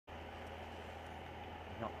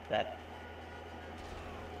Not dead.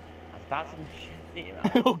 I was about to shoot him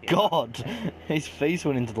out. Oh god! His face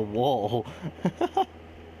went into the wall. I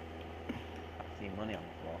see money on the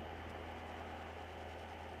floor.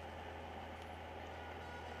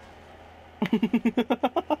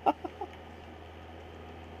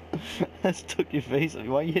 I stuck your face.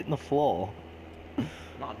 Why are you hitting the floor?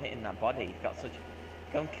 I'm hitting that body. He's got such.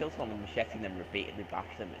 Go and kill someone with machete and then repeatedly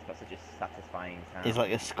bash them. It's got such a satisfying sound. It's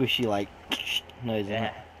like a squishy, like noise, isn't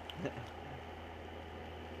it?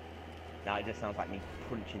 Now it just sounds like me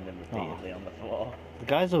punching them repeatedly on the floor. The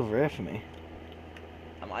guy's over here for me.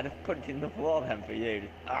 Am I just punching the floor then for you?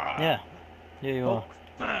 Yeah. Yeah, you are.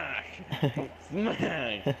 Smash!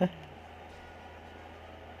 Smash!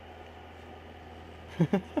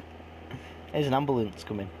 There's an ambulance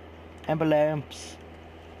coming. Ambulance!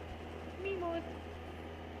 Freemode.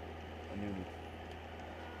 I knew it.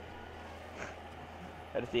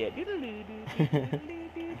 I just see it.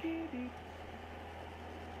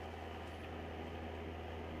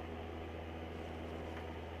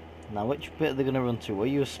 Now, which bit are they going to run to? Were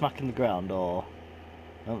you smacking the ground, or...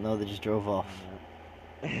 I don't know, they just drove off.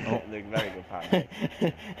 Oh. Look, very good pilot.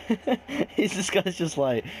 This guy's just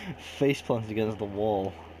like face planted against the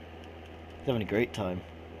wall. He's having a great time.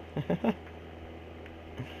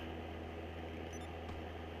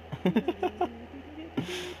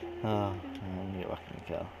 Oh, I'm gonna get back in the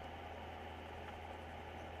car.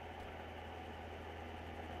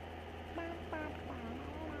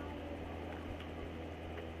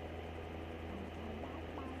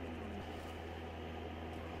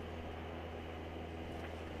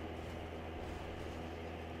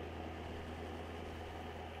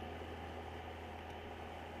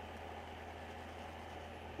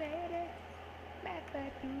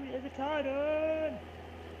 Back to the retarded.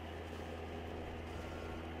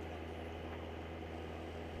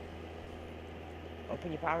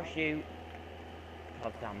 Open your parachute.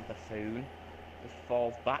 Goddamn buffoon. Just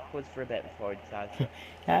falls backwards for a bit before he decides to...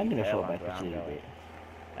 Yeah, I'm gonna fall backwards a little bit.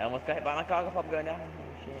 I almost got hit by my cargo pop going down. Oh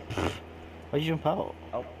shit. Why'd you jump out?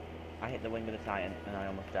 Oh, I hit the wing of the Titan and I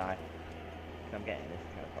almost died. So I'm getting this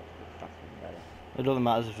cargo faster and better. It doesn't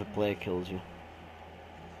matter if a player kills you.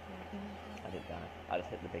 I didn't die. I just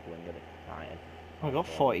hit the big wing of the Titan. I got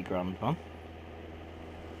 40 grand, man.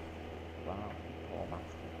 Wow, poor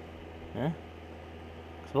master. Yeah?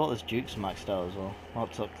 Cause a lot of this Duke's maxed out as well.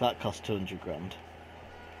 That cost 200 grand.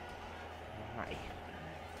 Why?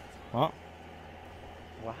 What?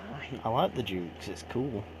 Why? I like the Dukes, it's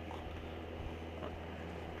cool.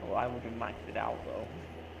 Why would you max it out though?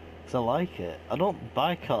 Cause I like it. I don't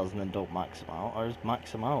buy cars and then don't max them out, I just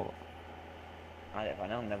max them out. I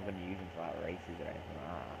know I'm never going to use them for like races or anything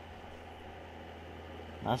like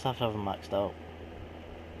that. I just have to have them maxed out.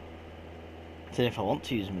 So if I want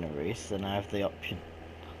to use them in a race, then I have the option.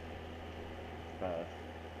 But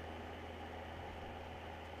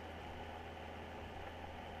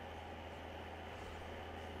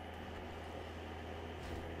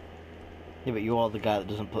Yeah, but you are the guy that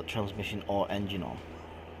doesn't put transmission or engine on.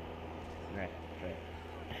 right,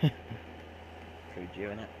 true. True Jew,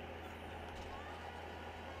 innit?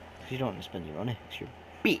 Cause you don't want to spend your money, cause you're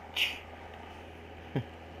a bitch.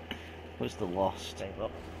 What's the lost? Save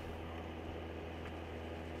up.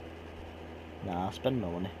 Nah, I spend my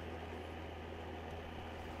money.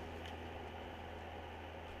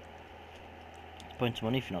 It's point of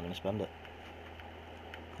money if you're not going to spend it.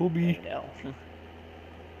 Hobby.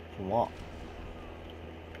 For what?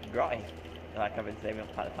 Grotty. Like I've been saving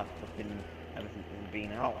up like the past fucking ever since it's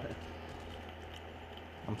been out.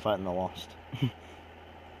 I'm fighting the lost.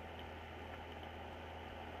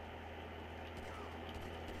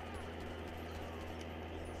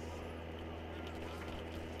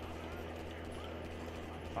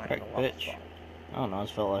 Correct, bitch. I don't know, I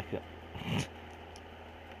just felt like it.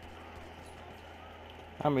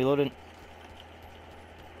 I'm reloading.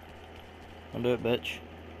 I'll do it, bitch.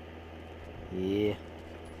 Yeah.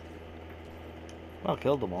 Well, I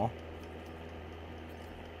killed them all.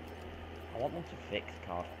 I want them to fix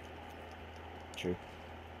COD. True.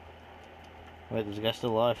 Wait, there's a guy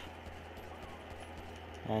still alive.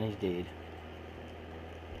 And he's dead.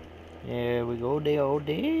 Here we go, they all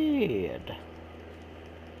dead.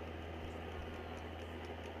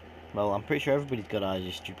 Well, I'm pretty sure everybody's got eyes,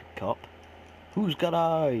 you stupid cop. Who's got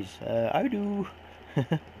eyes? I do.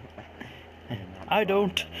 I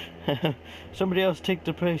don't. Somebody else take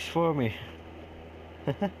the place for me.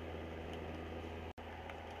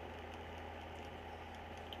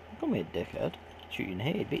 Come here, dickhead. Shoot you in the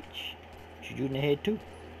head, bitch. Shoot you in the head too.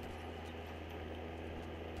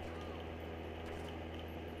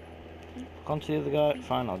 Can't see the other guy.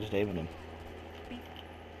 Fine, I'll just aim at him.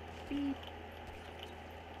 Beep.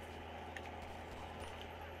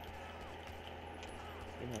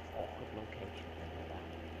 In this awkward location.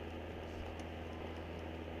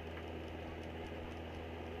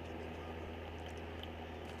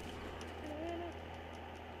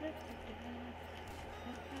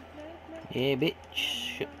 Yeah,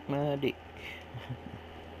 bitch, suck my dick.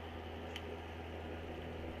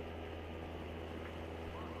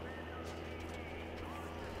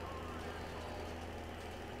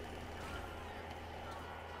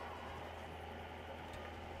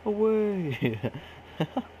 Away!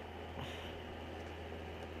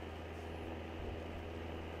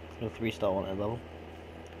 A 3-star wanted level.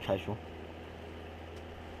 Casual.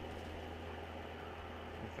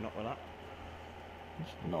 If not with that. It's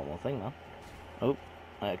a normal thing, man. Oh,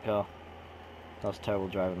 that car. That's terrible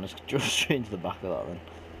driving. Let's just straight into the back of that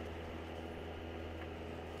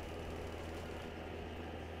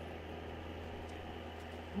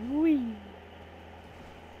then. Whee!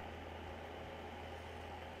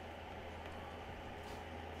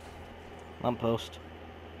 Lamppost.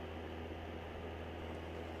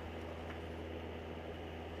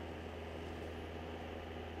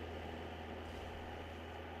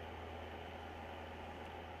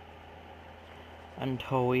 And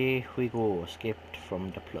away we go, escaped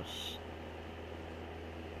from the plus.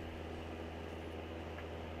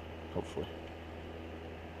 Hopefully.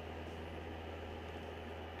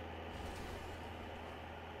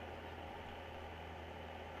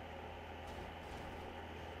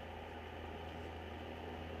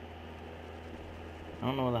 I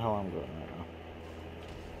don't know where the hell I'm going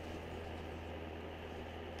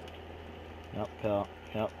right now.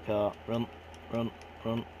 Car, run, run,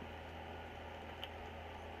 run.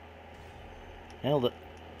 Nailed it.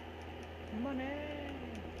 Money!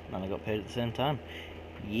 And I got paid at the same time.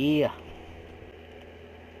 Yeah!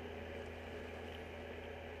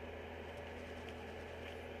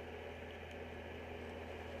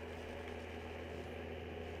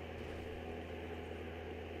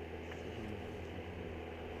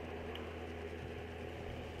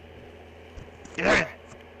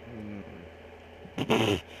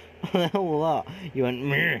 What the hell was that? You went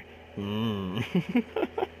meh.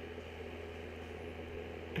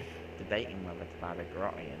 Debating whether to buy the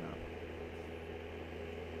grotty or not.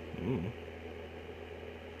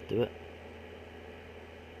 Do it.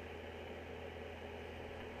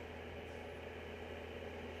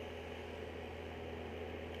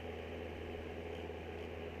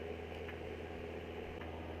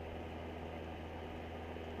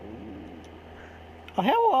 Oh,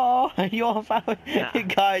 hello! You're a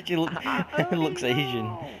guy actually looks Asian.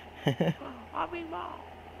 Yeah,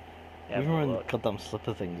 You're wearing look, goddamn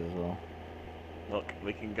slipper things as well. look,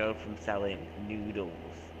 we can go from selling noodles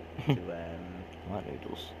to I like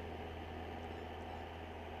noodles.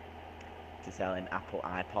 to selling Apple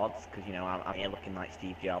iPods, because you know I'm here looking like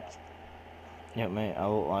Steve Jobs. Yeah, mate, I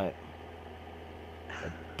look like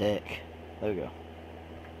a dick. There we go.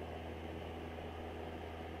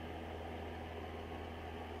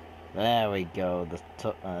 There we go. The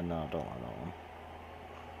no, I don't like that one.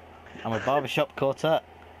 I'm a barbershop quartet.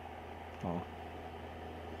 Oh.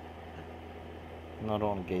 No, I don't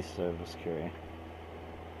want a gay service security.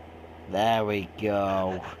 There we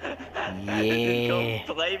go. Yeah.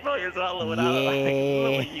 Playboy as well, or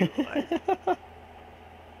Yeah. you like.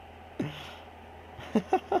 You've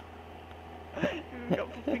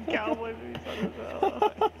got fucking cowboy boots on as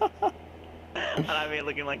well. And I'm here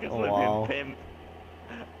looking like a flipping Wow. pimp.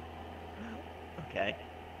 Okay. I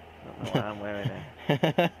don't know why I'm wearing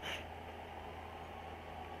it.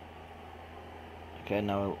 Okay,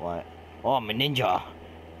 now I look like... Oh, I'm a ninja!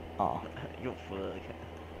 Oh, You're fuck.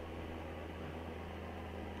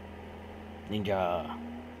 ninja.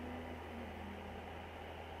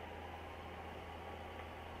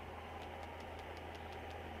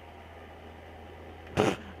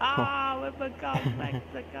 Ah, we've become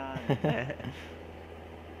Mexican.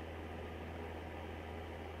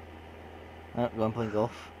 Oh, go and play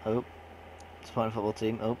golf. Oh. Supporting football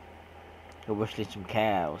team. Oh. Go whistling some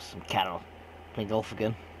cows. Some cattle. Playing golf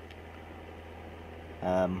again.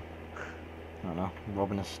 I don't know.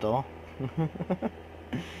 Robbing a store.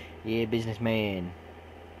 Yeah, businessman.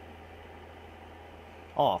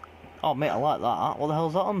 Oh. Oh, mate, I like that. What the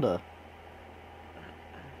hell's that under?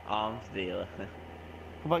 Arms dealer.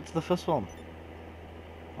 Go back to the first one.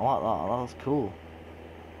 I like that. That's cool.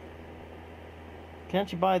 Can you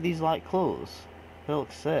actually buy these like clothes? They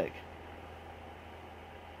look sick.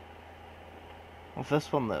 The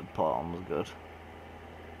first one that I put on was good.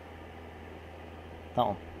 That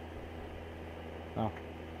one. No.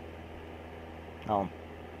 That one.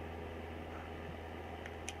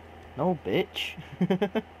 No, bitch.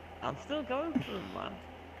 I'm still going for them, man.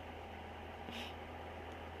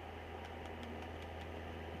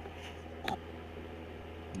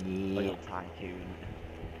 Yeah. Oil tycoon.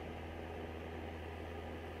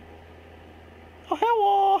 Oh,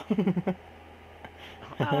 hello!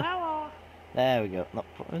 Oh, hello. There we go. No,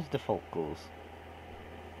 where's default goals?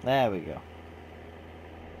 There we go.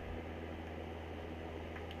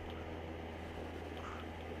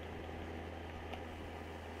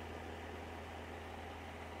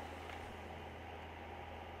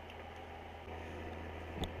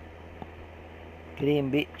 Get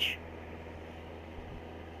in, bitch.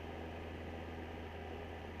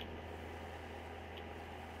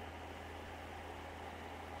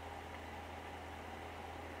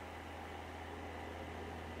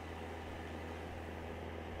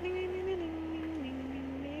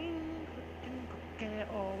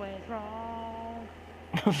 Always wrong.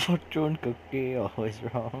 Fortune cookie, always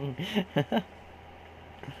wrong.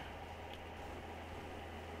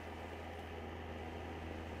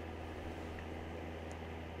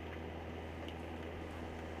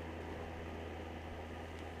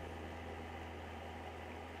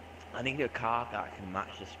 I need a car that can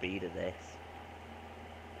match the speed of this.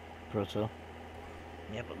 Proto.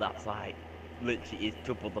 Yeah, but that's like literally is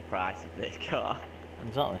double the price of this car.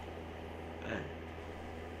 Exactly.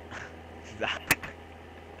 Exactly.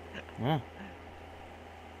 Yeah.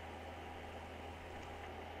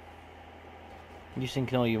 You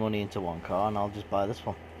sink all your money into one car and I'll just buy this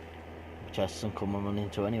one. Which I sunk all my money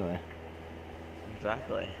into anyway.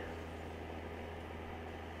 Exactly.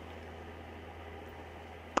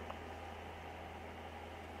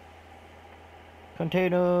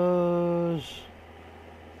 Containers!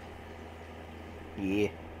 Yeah.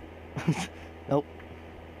 Nope.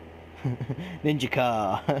 Ninja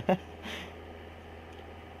car.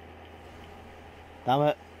 Damn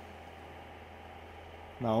it.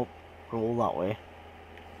 Nope. Roll that way.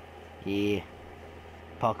 Yeah.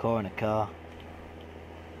 Parkour in a car.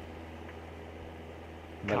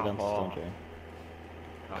 Better than Carpool. stone train.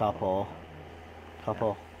 Carpool.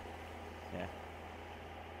 Carpool. Yeah.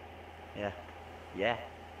 Yeah. Yeah.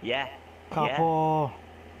 Yeah. Carpool.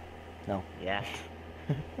 No. Yeah.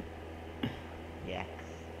 Yes.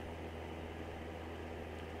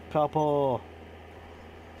 Carpool.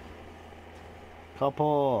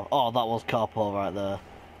 Carpool. Oh, that was carpool right there.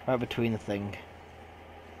 Right between the thing.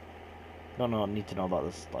 Don't need to know about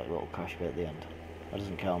this like little crash bit at the end. That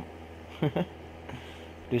doesn't count.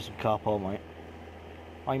 Do some carpool, mate.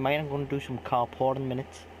 Oh, mate, I'm going to do some carpool in a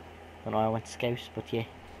minute. Don't know how I went to Scouse, but yeah.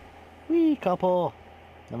 Whee, carpool.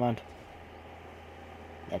 Never mind.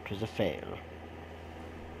 That was a fail.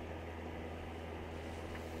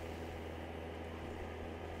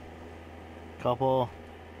 Carpool.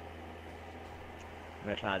 I'm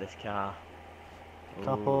gonna try this car.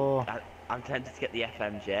 Carpool. I'm tempted to get the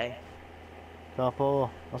FMJ, Carpool.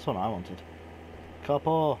 That's what I wanted.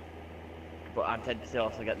 Carpool. but I'm tempted to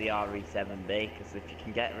also get the RE7B because if you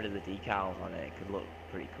can get rid of the decals on it, it could look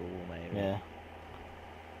pretty cool, maybe. Yeah.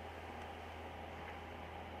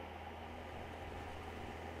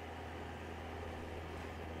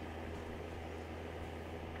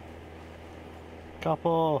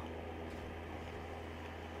 Carpool.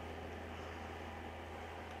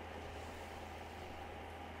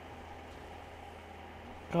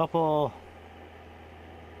 Carpool.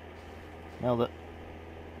 Nailed it.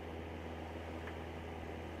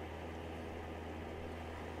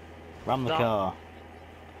 Ram the Stop. car.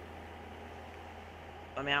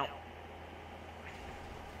 Let me out.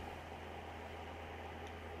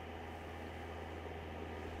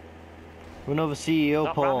 Run over CEO,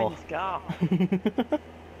 Stop Paul. ramming this car.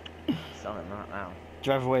 Selling that now.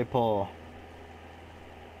 Drive away, Paul.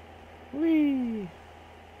 Whee!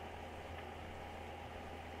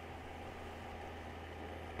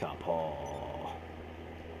 Car, Paul.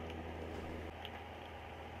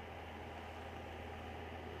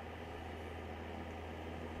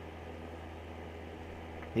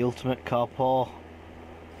 The ultimate car, Paul.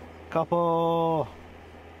 Car, Paul.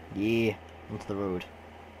 Yeah, onto the road.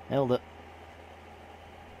 Nailed it.